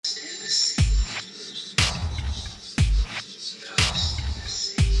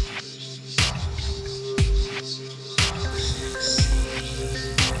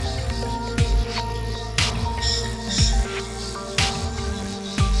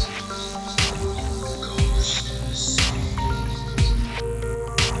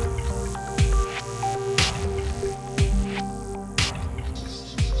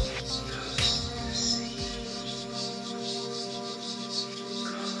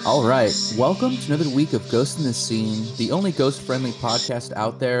All right, welcome to another week of Ghost in the Scene, the only ghost-friendly podcast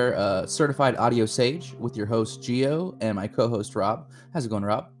out there, certified audio sage, with your host Gio and my co-host Rob. How's it going,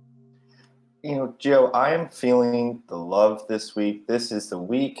 Rob? Gio, I am feeling the love this week. This is the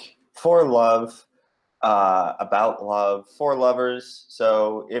week for love, about love, for lovers.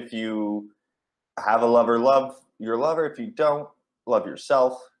 So if you have a lover, love your lover. If you don't, love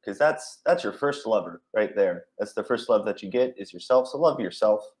yourself, because that's your first lover right there. That's the first love that you get is yourself. So love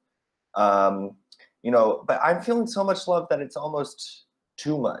yourself. But I'm feeling so much love that it's almost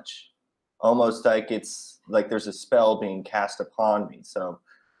too much, almost like it's like there's a spell being cast upon me. So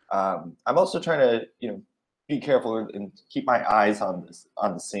I'm also trying to, be careful and keep my eyes on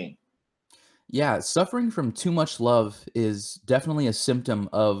the scene. Yeah, suffering from too much love is definitely a symptom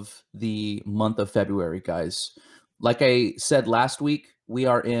of the month of February, guys. Like I said last week, we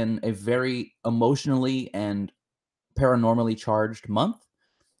are in a very emotionally and paranormally charged month.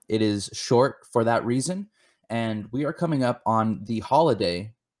 It is short for that reason, and we are coming up on the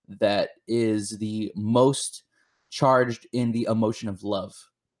holiday that is the most charged in the emotion of love.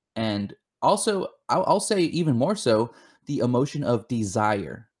 And also, I'll say even more so, the emotion of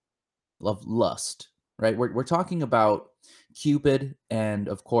desire, of lust, right? We're talking about Cupid and,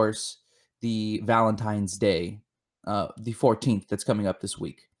 of course, the Valentine's Day, the 14th that's coming up this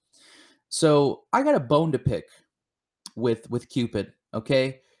week. So I got a bone to pick with Cupid,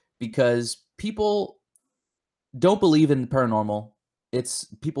 okay? Because people don't believe in the paranormal. It's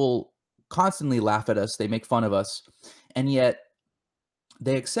people constantly laugh at us, they make fun of us, and yet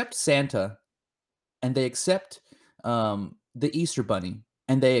they accept Santa and they accept the Easter Bunny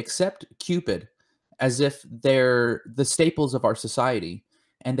and they accept Cupid as if they're the staples of our society,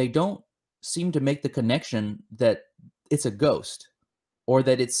 and they don't seem to make the connection that it's a ghost or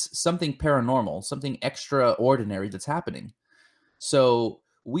that it's something paranormal, something extraordinary that's happening. So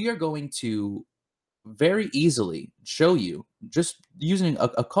we are going to very easily show you, just using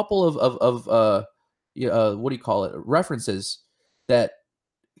a couple of what do you call it, references, that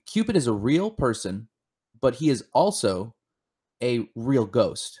Cupid is a real person, but he is also a real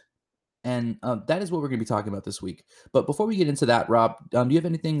ghost. And that is what we're going to be talking about this week. But before we get into that, Rob, do you have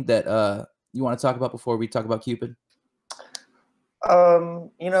anything that you want to talk about before we talk about Cupid?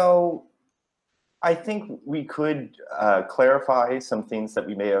 I think we could clarify some things that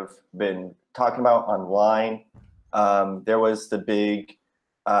we may have been talking about online. There was the big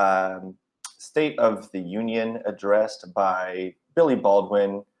State of the Union addressed by Billy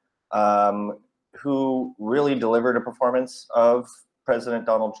Baldwin, who really delivered a performance of President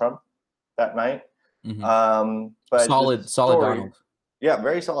Donald Trump that night. Mm-hmm. But solid Donald. Yeah,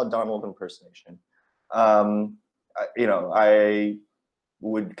 very solid Donald impersonation. I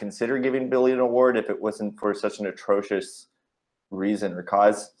would consider giving Billy an award if it wasn't for such an atrocious reason or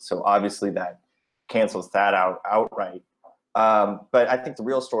cause. So obviously that cancels that out outright. But I think the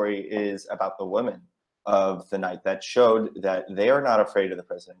real story is about the women of the night that showed that they are not afraid of the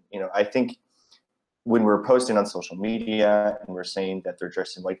president. I think when we're posting on social media and we're saying that they're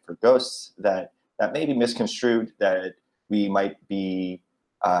dressed in white for ghosts, that may be misconstrued, that we might be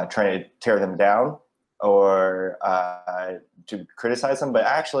trying to tear them down or to criticize them. But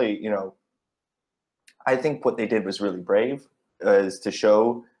actually, I think what they did was really brave, is to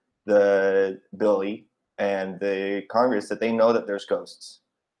show the Billy and the Congress that they know that there's ghosts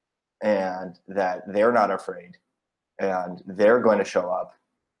and that they're not afraid and they're going to show up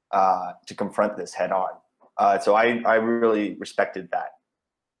to confront this head on. So I really respected that.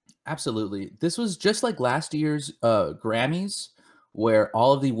 Absolutely. This was just like last year's Grammys, where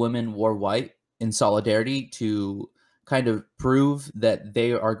all of the women wore white in solidarity to kind of prove that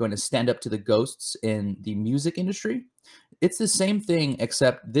they are going to stand up to the ghosts in the music industry. It's the same thing,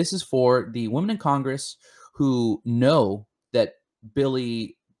 except this is for the women in Congress who know that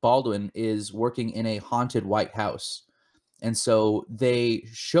Billy Baldwin is working in a haunted White House. And so they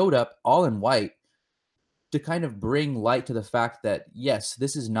showed up all in white to kind of bring light to the fact that, yes,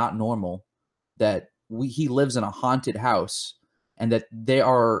 this is not normal, that he lives in a haunted house, and that they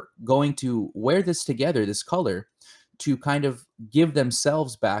are going to wear this together, this color, to kind of give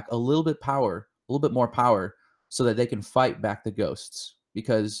themselves back a little bit more power, so that they can fight back the ghosts.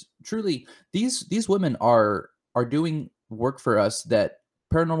 because truly these women are doing work for us that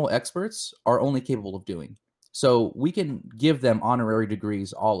paranormal experts are only capable of doing. So we can give them honorary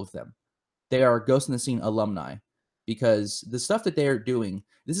degrees, all of them. They are Ghost in the Scene alumni because the stuff that they are doing,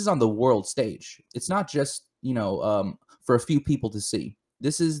 this is on the world stage. It's not just, for a few people to see.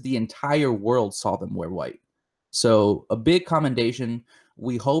 This is the entire world saw them wear white. So a big commendation.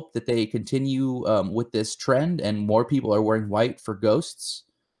 We hope that they continue with this trend and more people are wearing white for ghosts.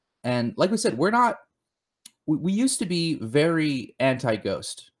 And like we said, we used to be very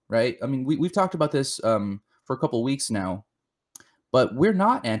anti-ghost, right? I mean, we've talked about this for a couple weeks now, but we're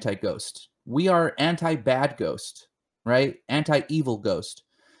not anti-ghost. We are anti-bad ghost, right? Anti-evil ghost.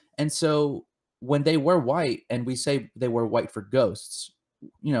 And so when they wear white and we say they wear white for ghosts,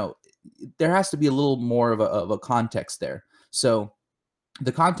 you know, there has to be a little more of a context there. So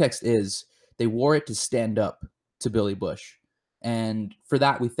the context is they wore it to stand up to Billy Bush. And for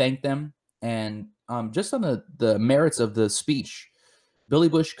that, we thank them. And just on the merits of the speech, Billy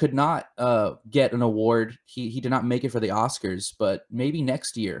Bush could not get an award. He did not make it for the Oscars, but maybe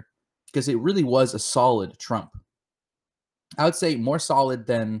next year, because it really was a solid Trump. I would say more solid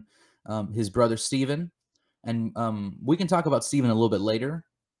than his brother Steven. And we can talk about Steven a little bit later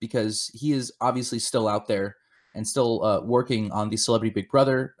because he is obviously still out there and still working on the Celebrity Big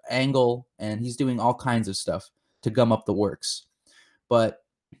Brother angle, and he's doing all kinds of stuff to gum up the works. But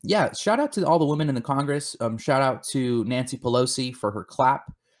yeah, shout out to all the women in the Congress. Shout out to Nancy Pelosi for her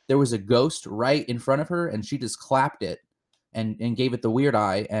clap. There was a ghost right in front of her, and she just clapped it and gave it the weird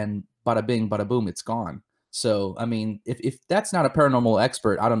eye, and bada bing, bada boom, it's gone. So, I mean, if that's not a paranormal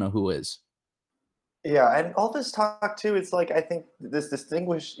expert, I don't know who is. Yeah, and all this talk too, it's like I think this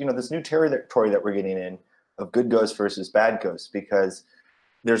distinguished, this new territory that we're getting in of good ghosts versus bad ghosts, because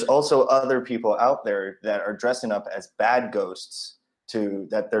there's also other people out there that are dressing up as bad ghosts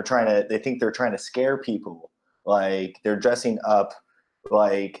that they think they're trying to scare people. Like they're dressing up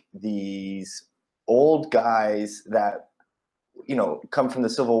like these old guys that, come from the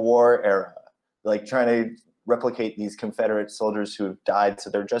Civil War era, like trying to replicate these Confederate soldiers who have died. So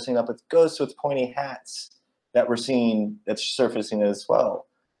they're dressing up as ghosts with pointy hats that we're seeing that's surfacing as well,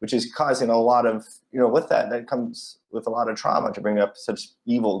 which is causing a lot of, with that comes with a lot of trauma to bring up such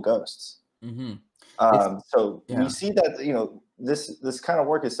evil ghosts. Mm-hmm. So we see that, this kind of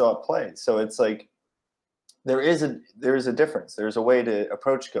work is still at play. So it's like, there is a difference. There's a way to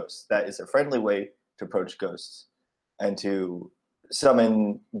approach ghosts that is a friendly way to approach ghosts and to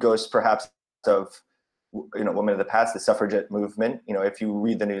summon ghosts perhaps of, women of the past, the suffragette movement. If you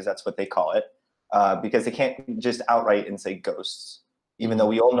read the news, that's what they call it, because they can't just outright and say ghosts, even though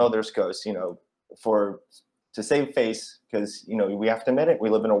we all know there's ghosts, to save face, because, we have to admit it, we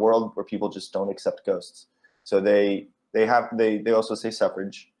live in a world where people just don't accept ghosts. So they also say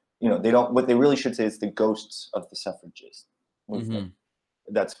suffrage. They don't. What they really should say is the ghosts of the suffragist movement.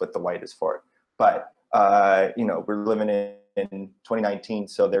 Mm-hmm. That's what the white is for. But we're living in 2019,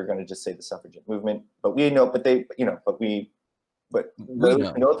 so they're going to just say the suffragette movement. But we know. But they, we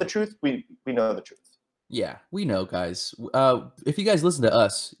know the truth. We know the truth. Yeah, we know, guys. If you guys listen to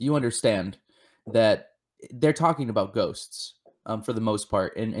us, you understand that they're talking about ghosts for the most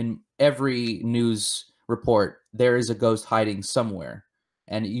part. In every news report, there is a ghost hiding somewhere,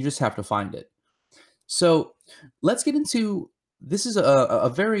 and you just have to find it. So let's get into this. Is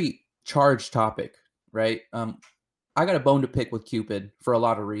a very charged topic, right? I got a bone to pick with Cupid for a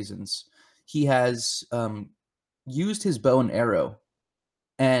lot of reasons. He has used his bow and arrow,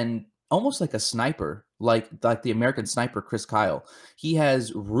 and almost like a sniper, like the American Sniper Chris Kyle, he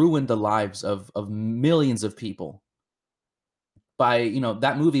has ruined the lives of millions of people. By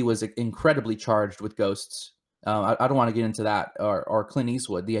that movie was incredibly charged with ghosts. I don't want to get into that, or Clint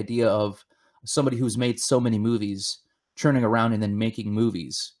Eastwood, the idea of somebody who's made so many movies turning around and then making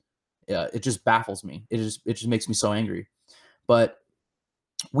movies. It just baffles me. It just makes me so angry. But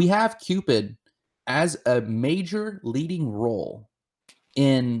we have Cupid as a major leading role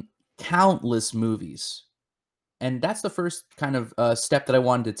in countless movies. And that's the first kind of step that I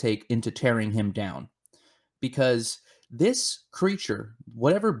wanted to take into tearing him down. Because this creature,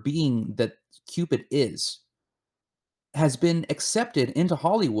 whatever being that Cupid is, has been accepted into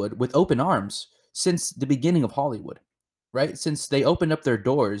Hollywood with open arms since the beginning of Hollywood, right? Since they opened up their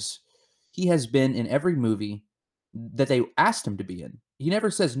doors, he has been in every movie that they asked him to be in. He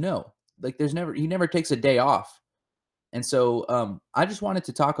never says no. Like he never takes a day off. And so I just wanted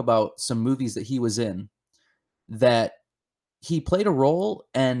to talk about some movies that he was in that he played a role,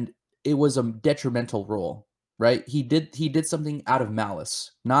 and it was a detrimental role, right? He did something out of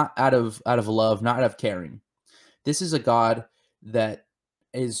malice, not out of love, not out of caring. This is a god that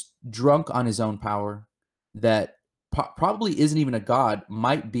is drunk on his own power, that probably isn't even a god,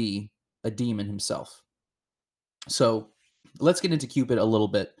 might be a demon himself. So let's get into Cupid a little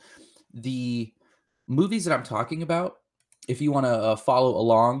bit. The movies that I'm talking about, if you want to follow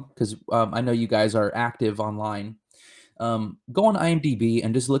along, because I know you guys are active online, go on IMDb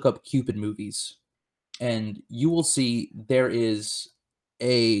and just look up Cupid movies, and you will see there is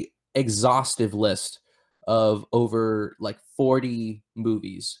a exhaustive list of over like 40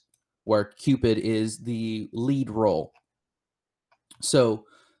 movies where Cupid is the lead role. So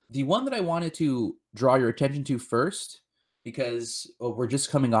the one that I wanted to draw your attention to first, because we're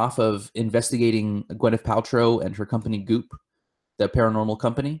just coming off of investigating Gwyneth Paltrow and her company Goop, the paranormal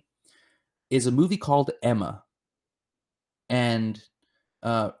company, is a movie called Emma. And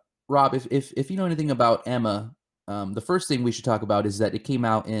Rob, if you know anything about Emma, the first thing we should talk about is that it came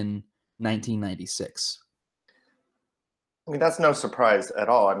out in 1996. I mean, that's no surprise at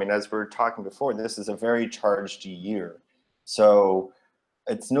all. I mean, as we were talking before, this is a very charged year. So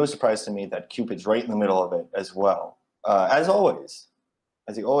it's no surprise to me that Cupid's right in the middle of it as well. As always,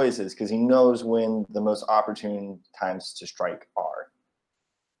 as he always is, because he knows when the most opportune times to strike are.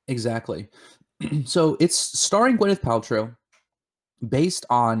 Exactly. So it's starring Gwyneth Paltrow, based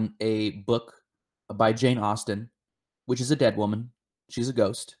on a book by Jane Austen, which is a dead woman. She's a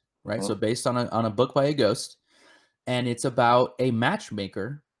ghost, right? So Mhm. based on a book by a ghost, and it's about a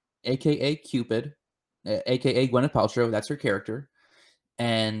matchmaker, aka Cupid, aka Gwyneth Paltrow. That's her character,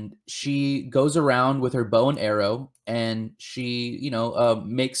 and she goes around with her bow and arrow, and she,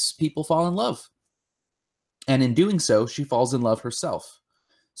 makes people fall in love. And in doing so, she falls in love herself.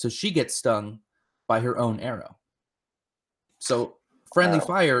 So she gets stung by her own arrow. So friendly Wow.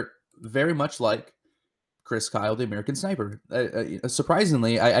 fire, very much like Chris Kyle, the American Sniper.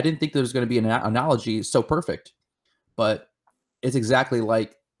 Surprisingly, I didn't think there was going to be an analogy so perfect, but it's exactly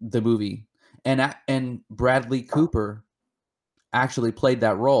like the movie. And Bradley Cooper actually played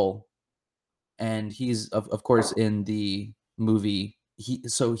that role, and he's of course in the movie. He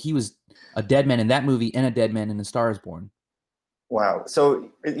was a dead man in that movie and a dead man in A Star Is Born. Wow. So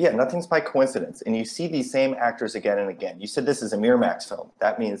yeah, nothing's by coincidence. And you see these same actors again and again. You said this is a Miramax film.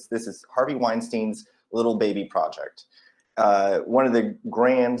 That means this is Harvey Weinstein's little baby project. One of the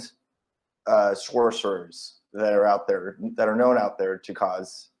grand sorcerers that are out there, that are known out there to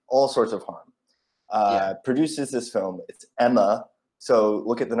cause all sorts of harm. Yeah. Produces this film. It's Emma. So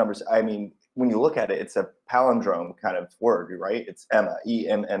look at the numbers. I mean, when you look at it, it's a palindrome kind of word, right? It's Emma,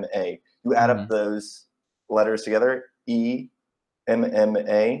 E-M-M-A. You add Mm-hmm. up those letters together, E-M-M-A,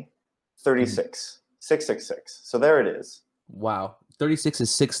 36, 666. So there it is. Wow. 36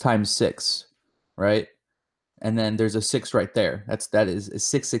 is 6 times 6, right? And then there's a 6 right there. That is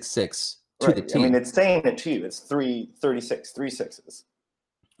 666 to the Right. I mean, T. it's saying it to you. It's 336, three sixes.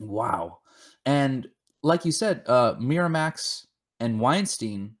 Wow. And like you said, Miramax and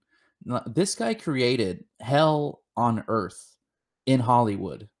Weinstein, this guy created hell on earth in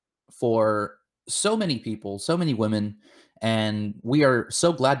Hollywood for so many people, so many women, and we are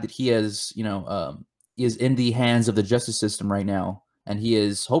so glad that he is in the hands of the justice system right now, and he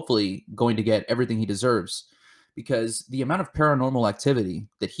is hopefully going to get everything he deserves, because the amount of paranormal activity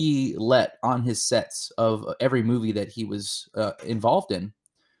that he let on his sets of every movie that he was involved in,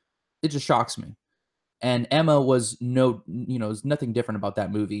 it just shocks me. And Emma was is nothing different about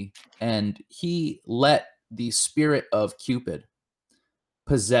that movie. And he let the spirit of Cupid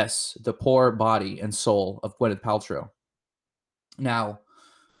possess the poor body and soul of Gwyneth Paltrow. Now,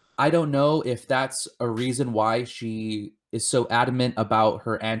 I don't know if that's a reason why she is so adamant about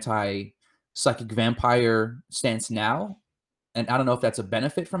her anti psychic vampire stance now. And I don't know if that's a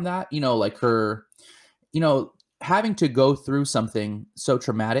benefit from that, like her, having to go through something so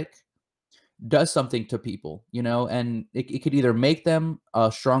traumatic does something to people, and it could either make them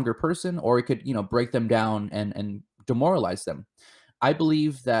a stronger person, or it could, break them down and demoralize them. I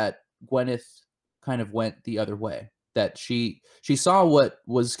believe that Gwyneth kind of went the other way, that she saw what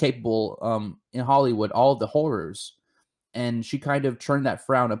was capable in Hollywood, all the horrors, and she kind of turned that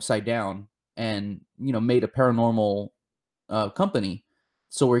frown upside down, and made a paranormal company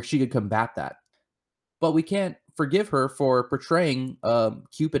so where she could combat that. But we can't forgive her for portraying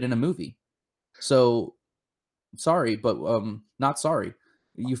Cupid in a movie. So sorry, but not sorry.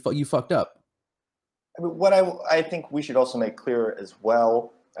 You fucked up. I mean, what I think we should also make clear as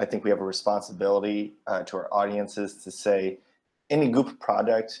well, I think we have a responsibility to our audiences to say any Goop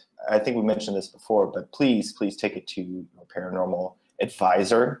product, I think we mentioned this before, but please take it to a paranormal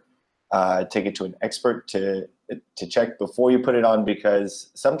advisor, take it to an expert to check before you put it on,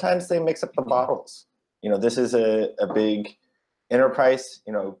 because sometimes they mix up the bottles. This is a big Enterprise,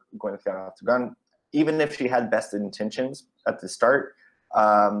 Gwyneth got off the gun, even if she had best intentions at the start.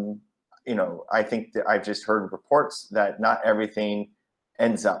 I think that I've just heard reports that not everything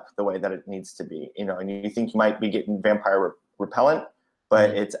ends up the way that it needs to be. And you think you might be getting vampire repellent,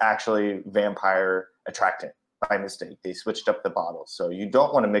 but it's actually vampire attractant by mistake. They switched up the bottle, so you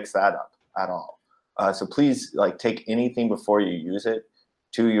don't want to mix that up at all. So please, take anything before you use it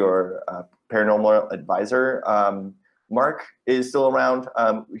to your paranormal advisor. Mark is still around.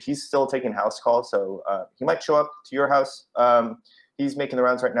 He's still taking house calls, so he might show up to your house. He's making the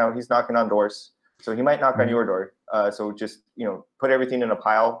rounds right now. He's knocking on doors, so he might knock on your door. So just put everything in a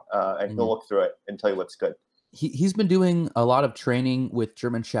pile, and he'll look through it and tell you what's good. He's been doing a lot of training with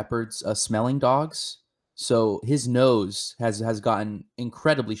German Shepherds, smelling dogs. So his nose has gotten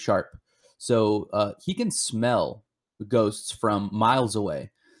incredibly sharp. So he can smell ghosts from miles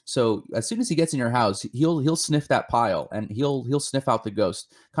away. So as soon as he gets in your house, he'll sniff that pile and he'll sniff out the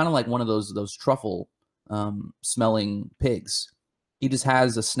ghost, kind of like one of those truffle smelling pigs. He just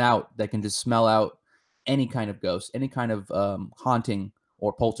has a snout that can just smell out any kind of ghost, any kind of haunting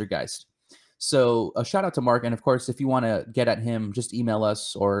or poltergeist. So a shout out to Mark, and of course, if you want to get at him, just email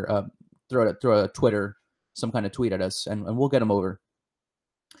us or throw a Twitter, some kind of tweet at us, and we'll get him over.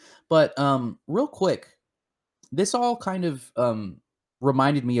 But real quick, this all kind of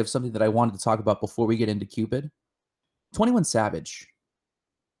reminded me of something that I wanted to talk about before we get into Cupid. 21 Savage,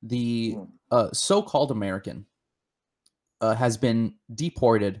 the so-called American, has been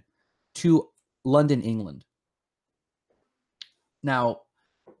deported to London, England. Now,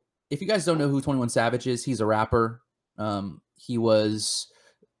 if you guys don't know who 21 Savage is, he's a rapper. He was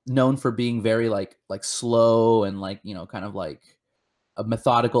known for being very like slow and kind of like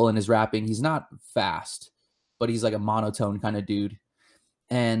methodical in his rapping. He's not fast, but he's like a monotone kind of dude.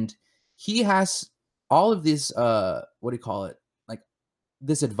 And he has all of this, what do you call it? Like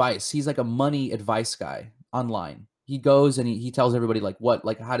this advice. He's like a money advice guy online. He goes and he tells everybody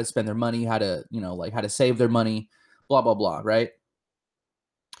how to spend their money, how to, how to save their money, blah, blah, blah. Right.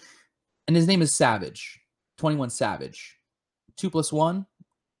 And his name is Savage, 21 Savage. 2 + 1,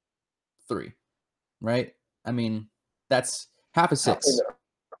 3. Right. I mean, that's half of 6.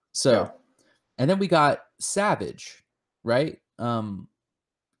 So, yeah. And then we got Savage, right?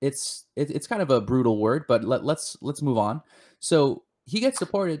 It's kind of a brutal word, but let's move on. So he gets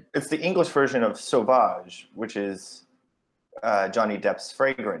deported. It's the English version of Sauvage, which is Johnny Depp's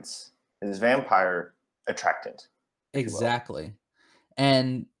fragrance, his vampire attractant. Exactly.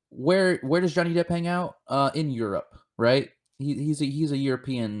 And where does Johnny Depp hang out? In Europe, right? He's a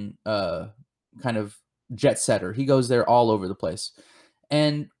European kind of jet setter. He goes there all over the place.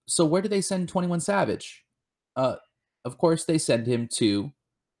 And so where do they send 21 Savage? Of course, they send him to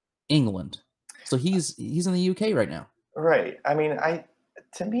England. So he's in the UK right now. Right. I mean, I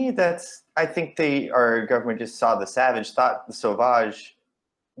think our government just saw the Savage, thought the Sauvage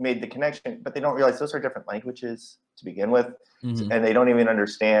made the connection, but they don't realize those are different languages to begin with. Mm-hmm. And they don't even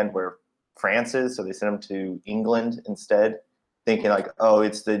understand where France is. So they send him to England instead, thinking like, oh,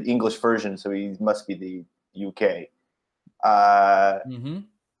 it's the English version, so he must be the UK.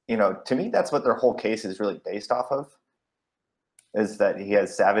 To me, that's what their whole case is really based off of, is that he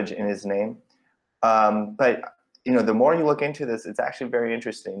has Savage in his name. But the more you look into this, it's actually very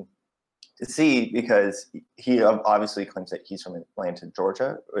interesting to see, because he obviously claims that he's from Atlanta,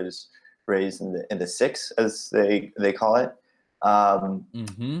 Georgia, was raised in the six, as they call it.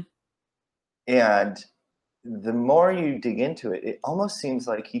 And the more you dig into it, it almost seems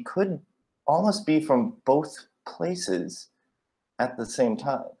like he could almost be from both places at the same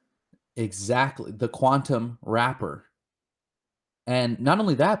time. Exactly. The quantum rapper. And not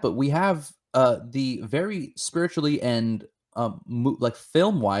only that, but we have the very spiritually and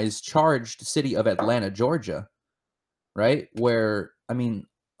film-wise charged city of Atlanta, Georgia, right? Where, I mean,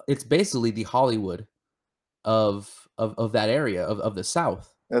 it's basically the Hollywood of that area of the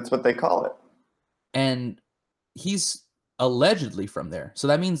South. That's what they call it. And he's allegedly from there. So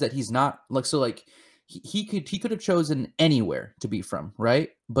that means that he's not he could have chosen anywhere to be from, right?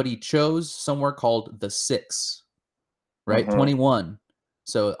 But he chose somewhere called the 6, right? 21.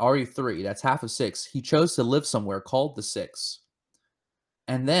 So RE3, that's half of 6. He chose to live somewhere called the 6.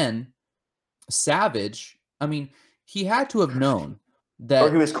 And then Savage, I mean, he had to have known that.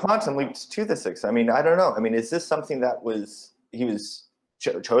 Or he was quantum leaped to the 6. I mean, I don't know. I mean, is this something that he was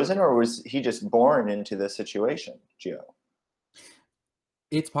chosen, or was he just born into this situation, Gio?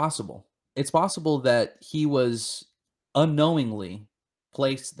 It's possible. It's possible that he was unknowingly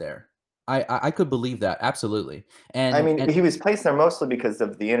placed there. I could believe that, absolutely. And I mean, he was placed there mostly because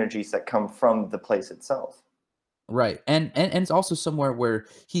of the energies that come from the place itself. Right. And it's also somewhere where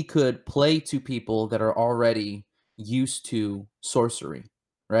he could play to people that are already used to sorcery,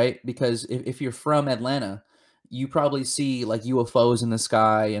 right? Because if you're from Atlanta, you probably see like UFOs in the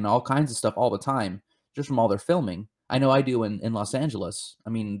sky and all kinds of stuff all the time just from all their filming. I know I do in Los Angeles. I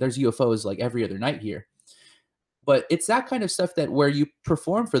mean, there's UFOs like every other night here. But it's that kind of stuff that where you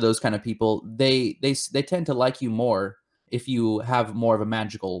perform for those kind of people, they tend to like you more if you have more of a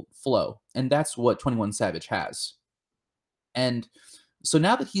magical flow. And that's what 21 Savage has. And so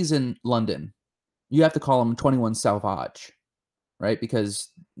now that he's in London, you have to call him 21 Salvage, right?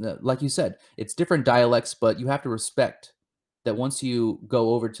 Because, like you said, it's different dialects, but you have to respect that once you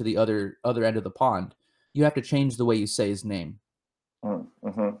go over to the other end of the pond, you have to change the way you say his name.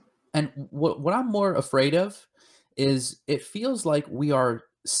 Mm-hmm. And what I'm more afraid of is it feels like we are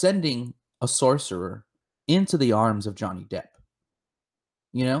sending a sorcerer into the arms of Johnny Depp.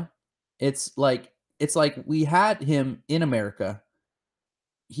 You know, it's like we had him in America.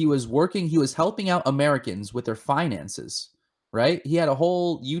 He was working, he was helping out Americans with their finances, right? He had a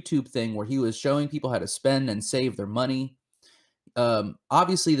whole YouTube thing where he was showing people how to spend and save their money.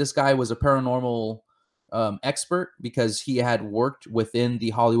 Obviously, this guy was a paranormal expert because he had worked within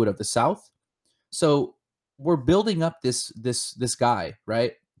the Hollywood of the South. So we're building up this guy,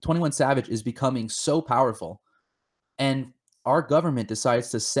 right? 21 Savage is becoming so powerful, and our government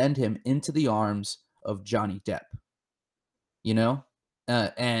decides to send him into the arms of Johnny Depp. You know,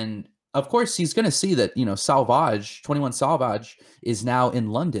 and of course he's going to see that Salvage 21 Salvage is now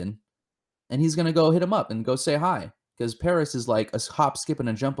in London, and he's going to go hit him up and go say hi because Paris is like a hop, skip, and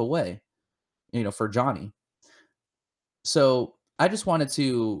a jump away, for Johnny. So I just wanted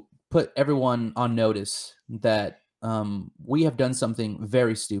to put everyone on notice that we have done something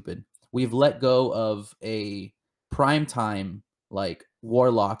very stupid. We've let go of a prime time like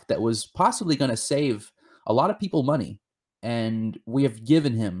warlock that was possibly going to save a lot of people money, and we have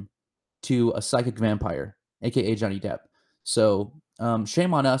given him to a psychic vampire, aka Johnny Depp. So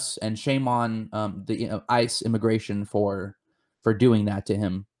shame on us, and shame on the ICE immigration for doing that to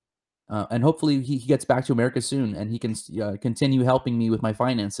him. And hopefully he gets back to America soon, and he can continue helping me with my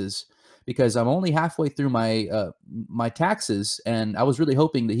finances because I'm only halfway through my taxes, and I was really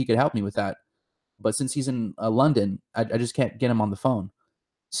hoping that he could help me with that. But since he's in London, I just can't get him on the phone.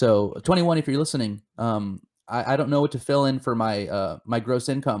 So 21, if you're listening, I don't know what to fill in for my gross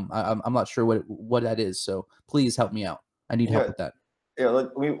income. I'm not sure what that is. So please help me out. I need help Yeah, with that. yeah.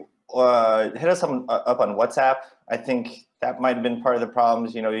 We hit us up on WhatsApp. I think that might have been part of the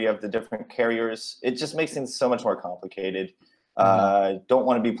problems. You have the different carriers. It just makes things so much more complicated. Don't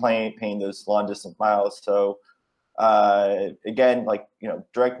want to be paying those long distance miles. So again,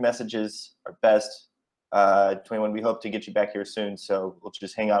 direct messages are best. 21, we hope to get you back here soon. So we'll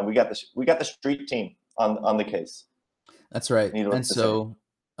just hang on. We got the street team on the case. That's right. And so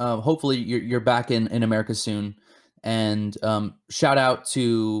hopefully you're back in America soon. And shout out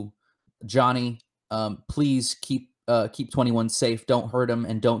to Johnny. Please keep 21 safe. Don't hurt him,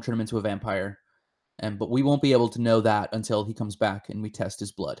 and don't turn him into a vampire. But we won't be able to know that until he comes back and we test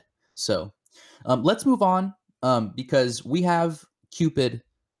his blood. So let's move on because we have Cupid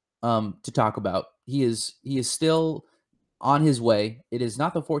to talk about. He is still on his way. It is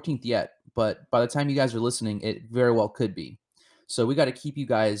not the 14th yet, but by the time you guys are listening, it very well could be. So we got to keep you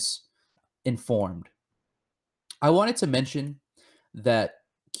guys informed. I wanted to mention that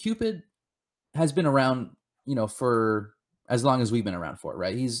Cupid has been around, for as long as we've been around for,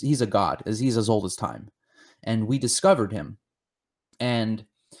 right? He's a god, as he's as old as time. And we discovered him. And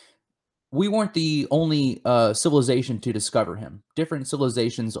we weren't the only civilization to discover him. Different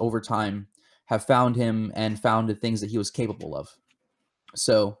civilizations over time have found him and found the things that he was capable of.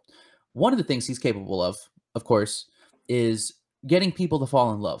 So one of the things he's capable of course, is getting people to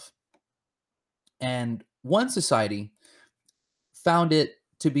fall in love. And one society found it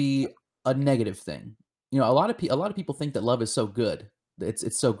to be a negative thing. A lot of people think that love is so good.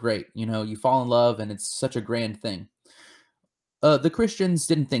 It's so great. You fall in love and it's such a grand thing. The Christians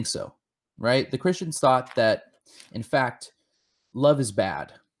didn't think so, right? The Christians thought that, in fact, love is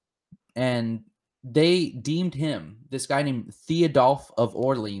bad. And they deemed him, this guy named Theodulf of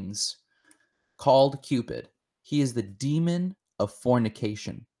Orleans, called Cupid. He is the demon of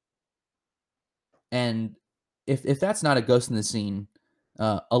fornication. And if that's not a Ghost in the Scene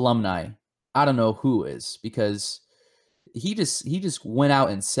alumni, I don't know who is, because he just went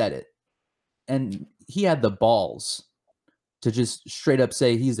out and said it. And he had the balls to just straight up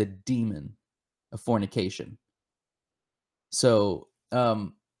say he's a demon of fornication. So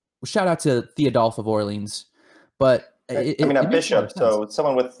shout out to Theodulf of Orleans. But I mean, a It makes a lot of bishop, sense. so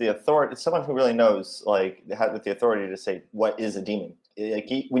someone with the authority, someone who really knows, like, with the authority to say what is a demon. Like,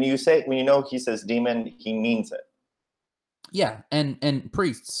 when you know he says demon, he means it. Yeah, and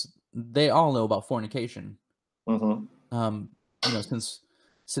priests, they all know about fornication. Hmm. Um,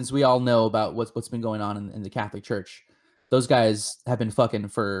 since we all know about what's been going on in the Catholic Church, those guys have been fucking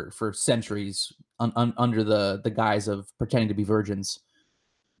for centuries under the guise of pretending to be virgins.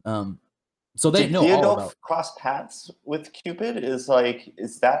 Um, so they Did know all about. Theodulf cross paths with Cupid? Is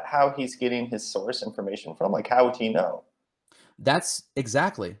that how he's getting his source information from? Like, how would he know? That's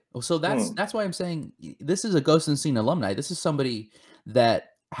exactly. So Hmm. that's why I'm saying this is a Ghost Unseen alumni. This is somebody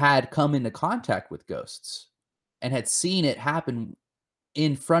that had come into contact with ghosts and had seen it happen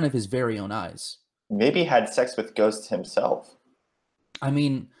in front of his very own eyes. Maybe he had sex with ghosts himself. I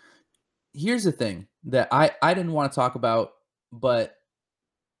mean, here's the thing that I didn't want to talk about, but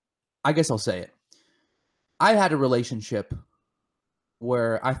I guess I'll say it. I had a relationship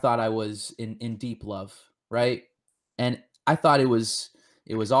where I thought I was in deep love, right? And I thought it was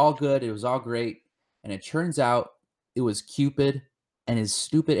all good, it was all great, and it turns out it was Cupid and his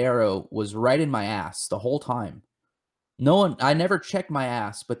stupid arrow was right in my ass the whole time. No one I never checked my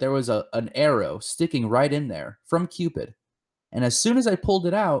ass, but there was an arrow sticking right in there from Cupid. And as soon as I pulled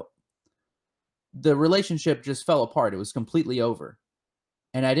it out, the relationship just fell apart. It was completely over.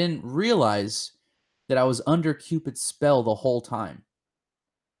 And I didn't realize that I was under Cupid's spell the whole time.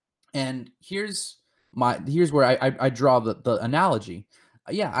 And here's where I draw the analogy.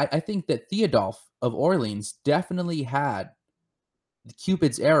 Yeah, I think that Theodulf of Orleans definitely had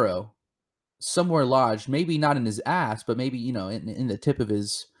Cupid's arrow somewhere lodged, maybe not in his ass, but maybe in the tip of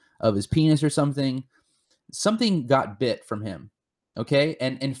his penis or something. Something got bit from him. Okay,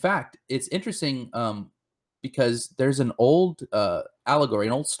 and in fact, it's interesting because there's an old allegory,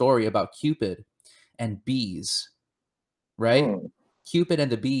 an old story about Cupid and bees, right? Hmm. Cupid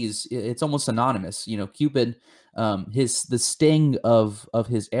and the bees, it's almost synonymous. Cupid, his the sting of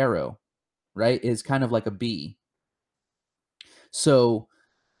his arrow, right, is kind of like a bee. So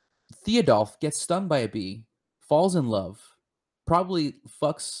Theodulf gets stung by a bee, falls in love, probably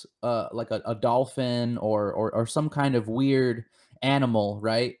fucks like a dolphin or some kind of weird animal,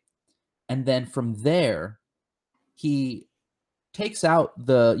 right? And then from there, he takes out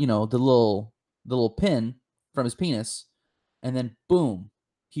the little pin from his penis, and then boom,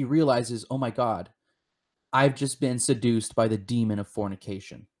 he realizes, oh my god, I've just been seduced by the demon of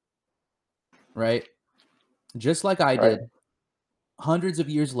fornication, right? Just like I Right. did hundreds of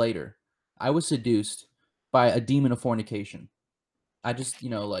years later, I was seduced by a demon of fornication. I just,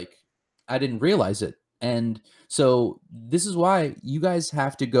 like, I didn't realize it. And so this is why you guys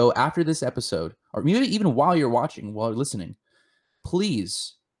have to go after this episode, or maybe even while you're watching, while you're listening,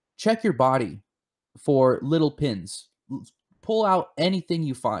 please check your body for little pins. Pull out anything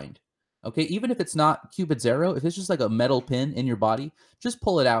you find. Okay, even if it's not Cupid's arrow, if it's just like a metal pin in your body, just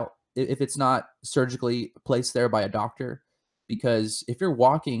pull it out if it's not surgically placed there by a doctor. Because if you're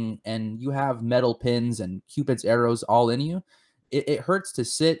walking and you have metal pins and Cupid's arrows all in you, it hurts to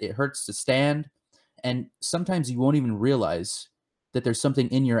sit, it hurts to stand, and sometimes you won't even realize that there's something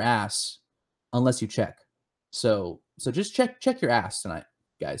in your ass unless you check. So just check your ass tonight,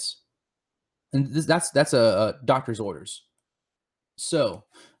 guys. And that's a doctor's orders. So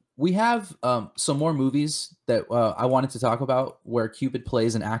we have some more movies that I wanted to talk about where Cupid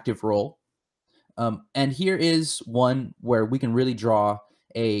plays an active role. And here is one where we can really draw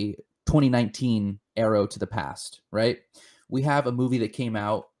a 2019 arrow to the past, right? We have a movie that came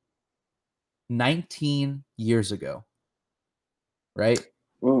out 19 years ago, right?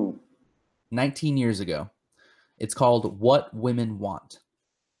 Ooh. 19 years ago. It's called What Women Want,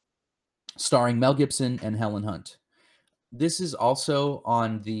 starring Mel Gibson and Helen Hunt. This is also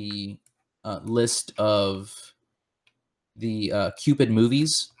on the list of the Cupid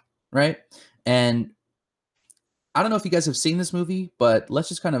movies, right? And I don't know if you guys have seen this movie, but let's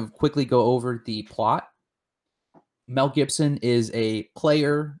just kind of quickly go over the plot. Mel Gibson is a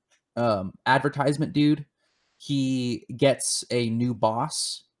player advertisement dude. He gets a new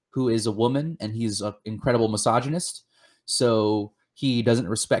boss who is a woman, and he's an incredible misogynist. So he doesn't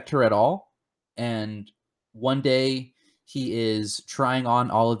respect her at all. And one day he is trying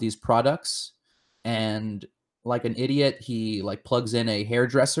on all of these products, and like an idiot, he like plugs in a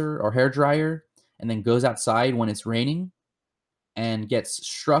hairdresser or hair dryer, and then goes outside when it's raining and gets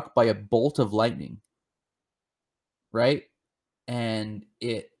struck by a bolt of lightning, right? And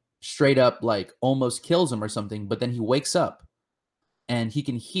it straight up like almost kills him or something, but then he wakes up and he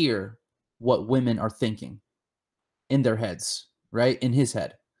can hear what women are thinking in their heads, right? In his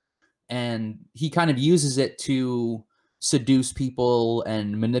head. And he kind of uses it to seduce people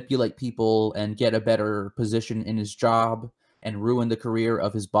and manipulate people and get a better position in his job and ruin the career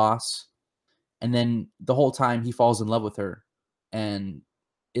of his boss. And then the whole time he falls in love with her and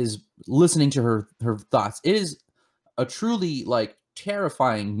is listening to her thoughts. It is a truly like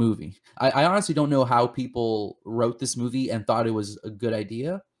terrifying movie. I honestly don't know how people wrote this movie and thought it was a good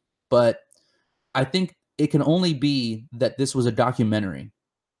idea, but I think it can only be that this was a documentary.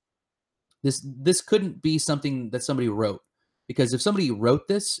 This couldn't be something that somebody wrote, because if somebody wrote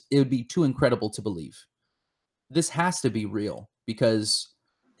this, it would be too incredible to believe. This has to be real, because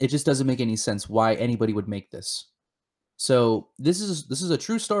it just doesn't make any sense why anybody would make this. So this is a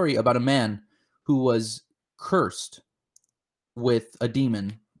true story about a man who was cursed with a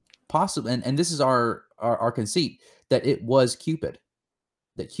demon, possibly, and this is our conceit, that it was Cupid.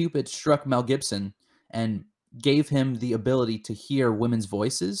 That Cupid struck Mel Gibson and gave him the ability to hear women's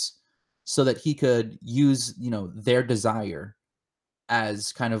voices so that he could use, their desire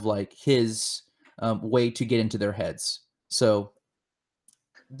as kind of like his way to get into their heads. So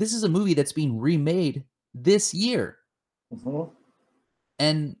this is a movie that's being remade this year, Mhm.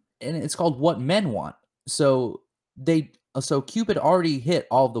 and it's called What Men Want. So so Cupid already hit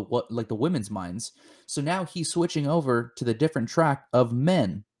all the what like the women's minds. So now he's switching over to the different track of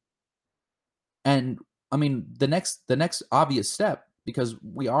men. And I mean, the next obvious step, because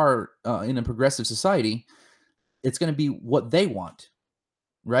we are in a progressive society, it's going to be what they want,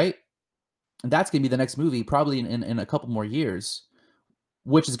 right? And that's going to be the next movie, probably in a couple more years,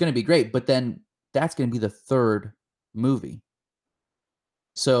 which is going to be great. But then that's going to be the third movie.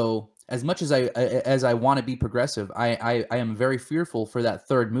 So as much as I want to be progressive, I am very fearful for that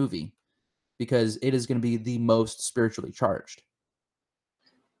third movie, because it is going to be the most spiritually charged.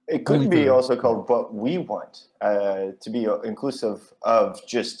 It Only could for be the also called "What We Want," to be inclusive of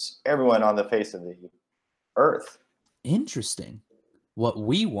just everyone on the face of the earth. interesting. What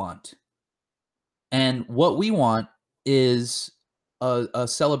we want. And what we want is a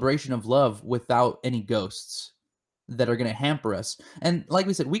celebration of love without any ghosts that are going to hamper us. And like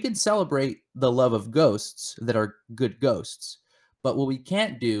we said, we can celebrate the love of ghosts that are good ghosts. But what we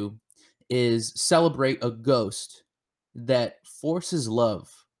can't do is celebrate a ghost that forces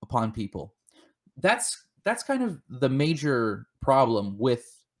love upon people. That's kind of the major problem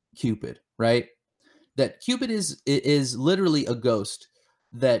with Cupid, right? That Cupid is literally a ghost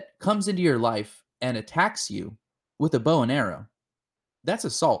that comes into your life and attacks you with a bow and arrow. That's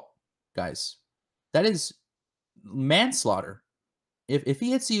assault, guys. That is manslaughter. If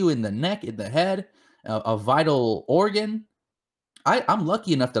he hits you in the neck, in the head, a vital organ, I'm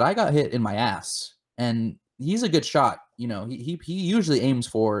lucky enough that I got hit in my ass, and he's a good shot. He usually aims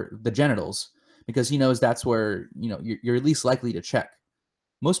for the genitals, because he knows that's where you're least likely to check.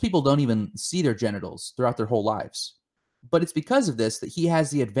 Most people don't even see their genitals throughout their whole lives. But it's because of this that he has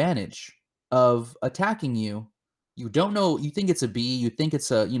the advantage of attacking you. You don't know, you think it's a bee, you think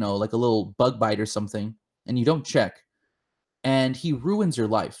it's like a little bug bite or something, and you don't check. And he ruins your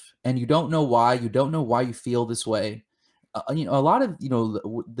life. And you don't know why. You don't know why you feel this way. A lot of,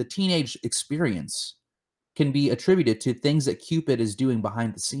 the teenage experience can be attributed to things that Cupid is doing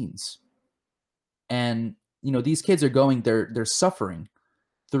behind the scenes. And, these kids are they're suffering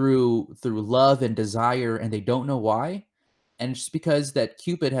through love and desire, and they don't know why. And it's just because that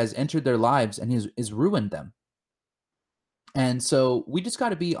Cupid has entered their lives and is ruined them. And so we just got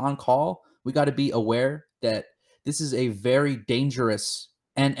to be on call. We got to be aware that this is a very dangerous,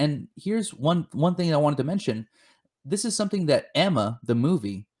 and here's one thing I wanted to mention. This is something that Emma the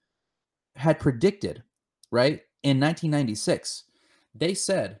movie had predicted, right? In 1996. They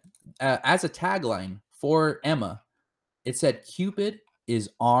said, as a tagline for Emma, it said Cupid is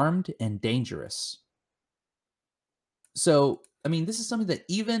armed and dangerous. So, I mean, this is something that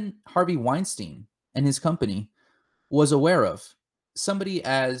even Harvey Weinstein and his company was aware of. Somebody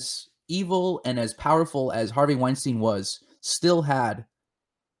as evil and as powerful as Harvey Weinstein was still had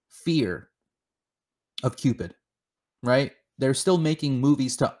fear of Cupid, right? They're still making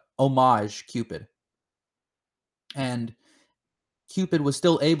movies to homage Cupid. And Cupid was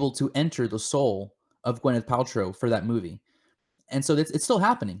still able to enter the soul of Gwyneth Paltrow for that movie. And so it's still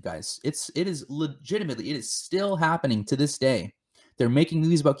happening, guys. It is legitimately, it is still happening to this day. They're making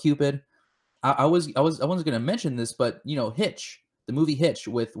movies about Cupid. I wasn't going to mention this, but Hitch, the movie Hitch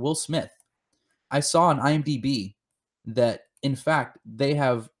with Will Smith. I saw on IMDb that in fact they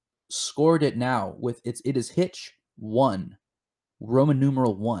have scored it now with it is Hitch 1, Roman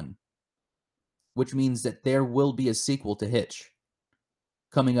numeral 1, which means that there will be a sequel to Hitch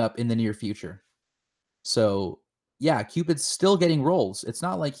coming up in the near future. So, yeah, Cupid's still getting roles. It's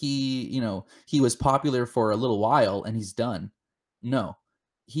not like he was popular for a little while and he's done. No.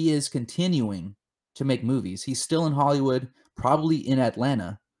 He is continuing to make movies. He's still in Hollywood, probably in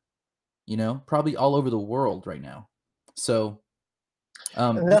Atlanta, probably all over the world right now. So,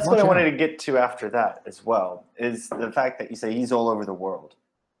 And just that's what I watch wanted out. to get to after that as well, is the fact that you say he's all over the world.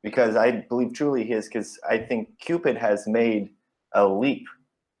 Because I believe truly he is, because I think Cupid has made a leap,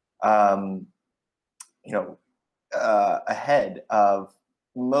 um, you know, ahead of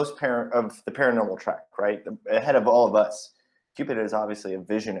most parent of the paranormal track, right? Ahead of all of us. Cupid is obviously a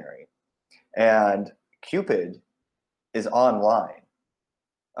visionary, and Cupid is online.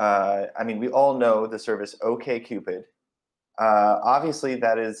 I mean, we all know the service OkCupid. Obviously,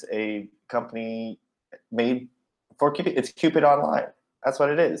 that is a company made for Cupid. It's Cupid Online. That's what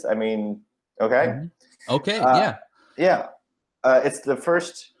it is. I mean, okay. Mhm. Okay, Uh, yeah. yeah, it's the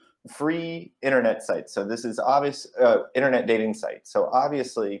first free internet site. So this is obvious internet dating site. So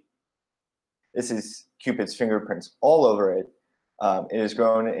obviously, this is Cupid's fingerprints all over it. It has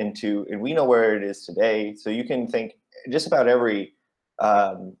grown into, and we know where it is today. So you can think just about every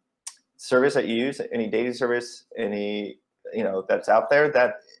um, service that you use, any dating service, any that's out there,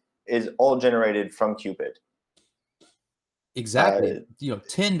 that is all generated from Cupid. Exactly.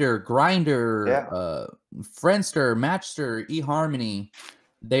 Tinder, Grinder, Yeah. Friendster, Matchster, eHarmony,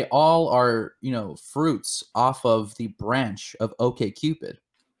 they all are, fruits off of the branch of OkCupid.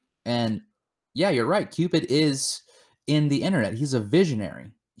 And yeah, you're right. Cupid is in the internet. He's a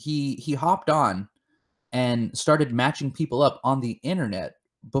visionary. He hopped on and started matching people up on the internet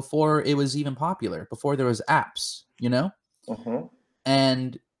before it was even popular, before there was apps. Hmm.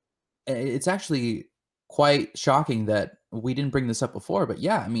 And it's actually quite shocking that we didn't bring this up before, but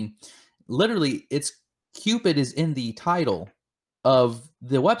yeah, I mean, literally, it's Cupid is in the title of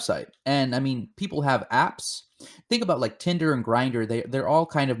the website, and I mean, people have apps. Think about like Tinder and Grinder; they're all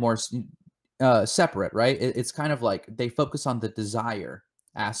kind of more separate, right? It's kind of like they focus on the desire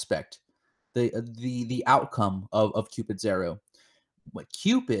aspect, the outcome of Cupid's arrow. But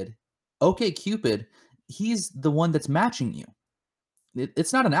Cupid, OkCupid, he's the one that's matching you.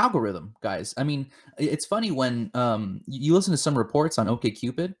 It's not an algorithm, guys. I mean, it's funny when you listen to some reports on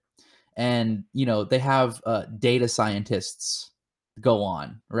OkCupid, and they have data scientists go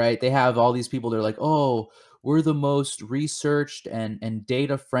on, right? They have all these people. They're like, oh, we're the most researched and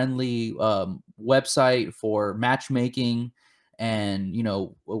data friendly website for matchmaking, and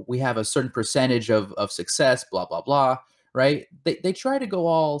we have a certain percentage of success. Blah blah blah. Right? They try to go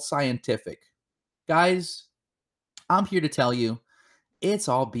all scientific, guys. I'm here to tell you it's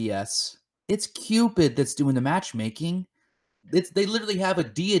all BS. It's Cupid that's doing the matchmaking. They literally have a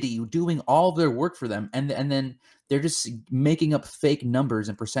deity doing all of their work for them, and then they're just making up fake numbers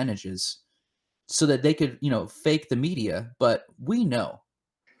and percentages so that they could, fake the media. But we know.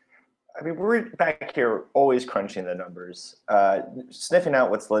 I mean, we're back here always crunching the numbers, sniffing out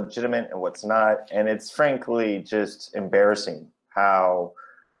what's legitimate and what's not, and it's frankly just embarrassing how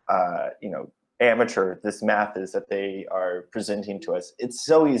amateur this math is that they are presenting to us. It's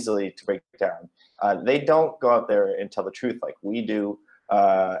so easily to break down. They don't go out there and tell the truth like we do,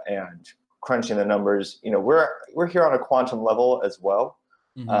 and crunching the numbers. We're here on a quantum level as well,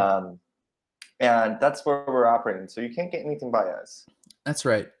 Mhm. um, and that's where we're operating. So you can't get anything by us. That's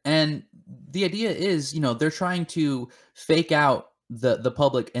right. And the idea is, they're trying to fake out the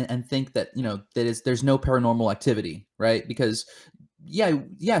public and think that, there's no paranormal activity, right? Because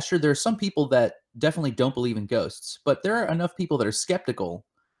yeah, sure, there are some people that definitely don't believe in ghosts, but there are enough people that are skeptical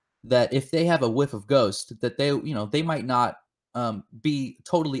that if they have a whiff of ghost, that they might not be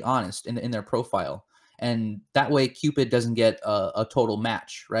totally honest in their profile. And that way Cupid doesn't get a total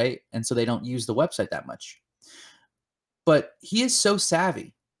match, right? And so they don't use the website that much. But he is so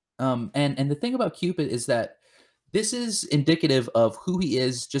savvy. And the thing about Cupid is that this is indicative of who he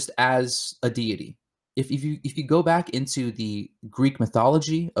is just as a deity. If you go back into the Greek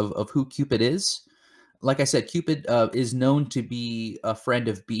mythology of who Cupid is, like I said, Cupid is known to be a friend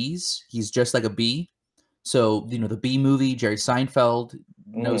of bees. He's just like a bee. So, the Bee Movie, Jerry Seinfeld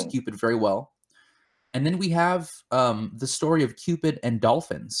knows Mm. Cupid very well. And then we have the story of Cupid and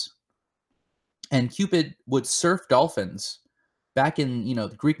dolphins. And Cupid would surf dolphins back in,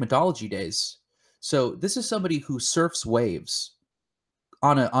 the Greek mythology days. So this is somebody who surfs waves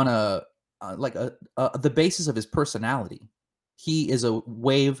on a like the basis of his personality. He is a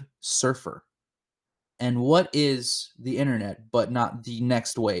wave surfer. And what is the internet but not the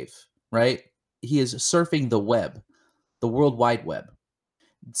next wave, right? He is surfing the web, the World Wide Web.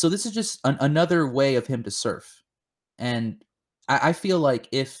 So this is just another way of him to surf. And I feel like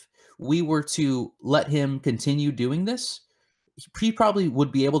if we were to let him continue doing this, he probably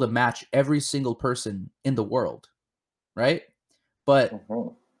would be able to match every single person in the world, right? But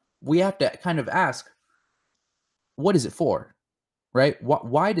Mhm. we have to kind of ask, what is it for, right?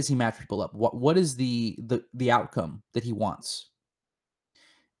 Why does he match people up? What is the outcome that he wants?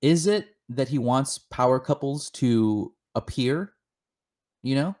 Is it that he wants power couples to appear?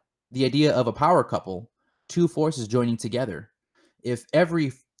 You know, the idea of a power couple, two forces joining together. If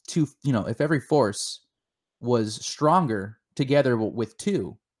every if every force was stronger together with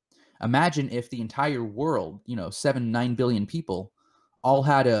two, imagine if the entire world, 7-9 billion people, all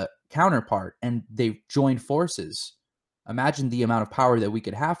had a counterpart and they joined forces. Imagine the amount of power that we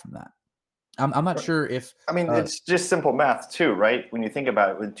could have from that. I'm not Right. sure if I mean, uh, it's just simple math too, right? When you think about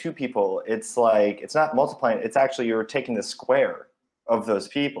it, with two people, it's like it's not multiplying. It's actually you're taking the square of those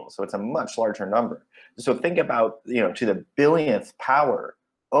people, so it's a much larger number. So think about to the billionth power.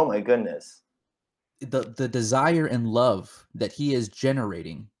 Oh my goodness, the desire and love that he is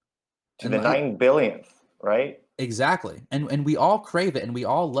generating, to and the 9 billionth, right? exactly, and we all crave it and we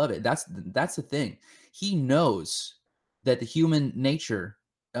all love it. That's the thing. He knows that the human nature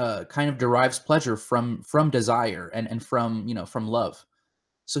kind of derives pleasure from desire and from from love.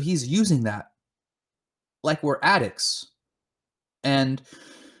 So he's using that like we're addicts. And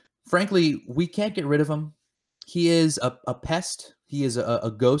frankly, we can't get rid of him. He is a pest. He is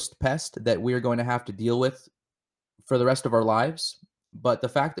a ghost pest that we are going to have to deal with for the rest of our lives. But the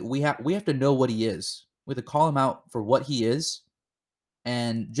fact that we have to know what he is. We have to call him out for what he is,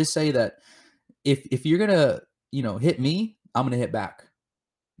 and just say that if you're gonna hit me, I'm gonna hit back.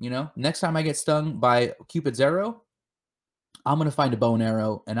 Next time I get stung by Cupid's arrow, I'm gonna find a bow and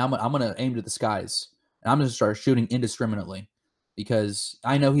arrow, and I'm gonna aim to the skies, and I'm gonna start shooting indiscriminately, because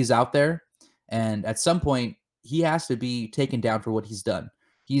I know he's out there, and at some point he has to be taken down for what he's done.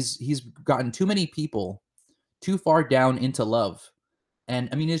 He's gotten too many people too far down into love, and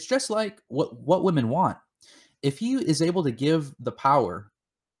I mean it's just like what women want. If he is able to give the power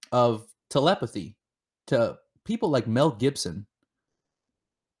of telepathy to people like Mel Gibson,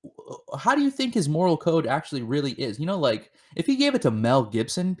 how do you think his moral code actually really is? Like if he gave it to Mel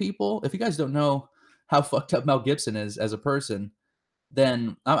Gibson, people, if you guys don't know how fucked up Mel Gibson is as a person,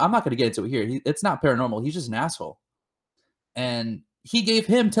 then I'm not going to get into it here. It's not paranormal. He's just an asshole. And he gave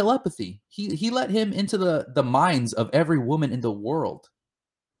him telepathy. He let him into the minds of every woman in the world.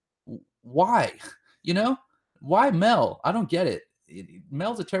 Why? You know? Why Mel? I don't get it.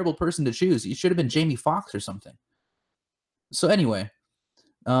 Mel's a terrible person to choose. He should have been Jamie Foxx or something. So anyway,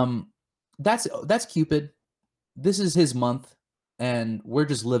 um that's Cupid. This is his month and we're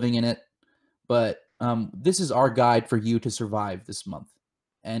just living in it. But this is our guide for you to survive this month.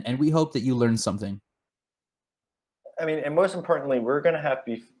 And we hope that you learn something. I mean, and most importantly,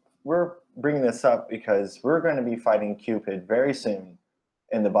 we're bringing this up because we're going to be fighting Cupid very soon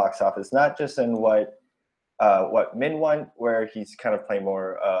in the box office, not just in what Min won, where he's kind of playing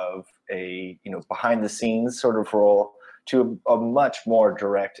more of a behind the scenes sort of role, to a much more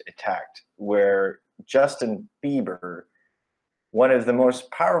direct attack, where Justin Bieber, one of the most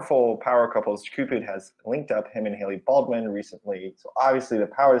powerful power couples, Cupid has linked up him and Haley Baldwin recently. So obviously the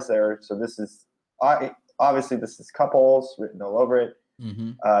power is there. So this is obviously this is couples written all over it.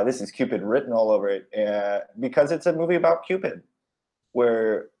 Hmm. This is Cupid written all over it, because it's a movie about Cupid,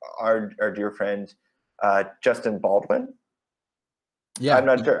 where our dear friend Justin Baldwin. Yeah. I'm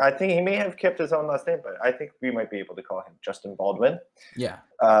not sure. I think he may have kept his own last name, but I think we might be able to call him Justin Baldwin. Yeah.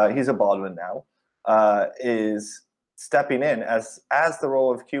 He's a Baldwin now. Is stepping in as the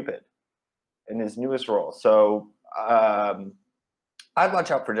role of Cupid in his newest role. So I'd watch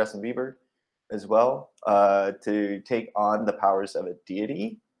out for Justin Bieber as well, to take on the powers of a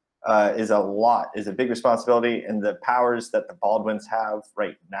deity. Is a big responsibility, and the powers that the Baldwins have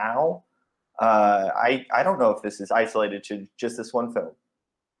right now. I don't know if this is isolated to just this one film.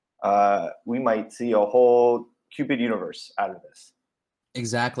 We might see a whole Cupid universe out of this.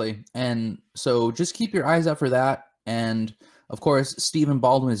 Exactly. And so just keep your eyes out for that. And of course, Stephen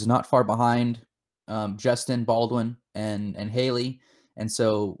Baldwin is not far behind Justin Baldwin and Haley. And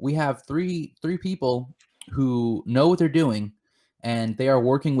so we have three people who know what they're doing, and they are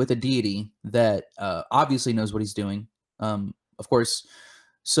working with a deity that obviously knows what he's doing. Of course.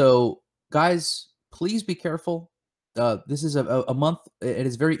 So guys, please be careful. This is a month. It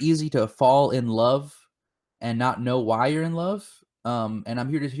is very easy to fall in love and not know why you're in love. And I'm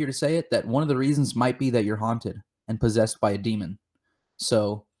here to say it, that one of the reasons might be that you're haunted and possessed by a demon.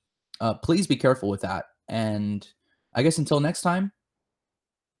 So please be careful with that. And I guess until next time,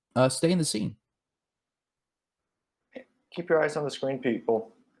 stay in the scene. Keep your eyes on the screen,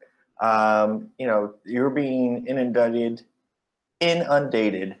 people. You know, you're being inundated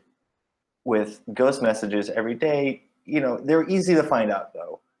with ghost messages every day. You know, they're easy to find out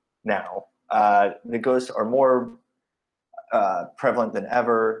though now. The ghosts are more prevalent than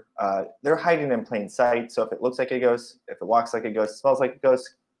ever. They're hiding in plain sight. So if it looks like a ghost, if it walks like a ghost, smells like a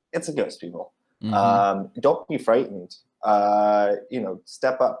ghost, it's a ghost, people. Don't be frightened. You know,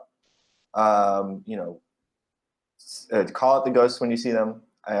 step up. You know, call out the ghosts when you see them.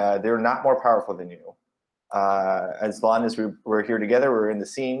 They're not more powerful than you. As long as we're here together, we're in the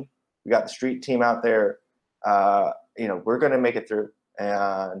scene. We got the street team out there. You know, we're going to make it through.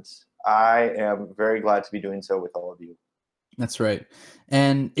 And I am very glad to be doing so with all of you. That's right.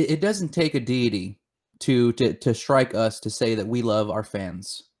 And it doesn't take a deity to strike us to say that we love our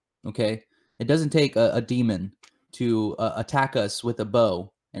fans. Okay? It doesn't take a demon to attack us with a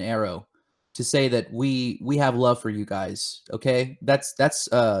bow and arrow to say that we have love for you guys. Okay? That's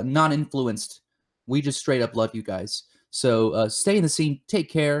not influenced. We just straight up love you guys. So stay in the scene, take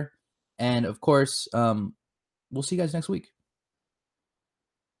care, and of course, we'll see you guys next week.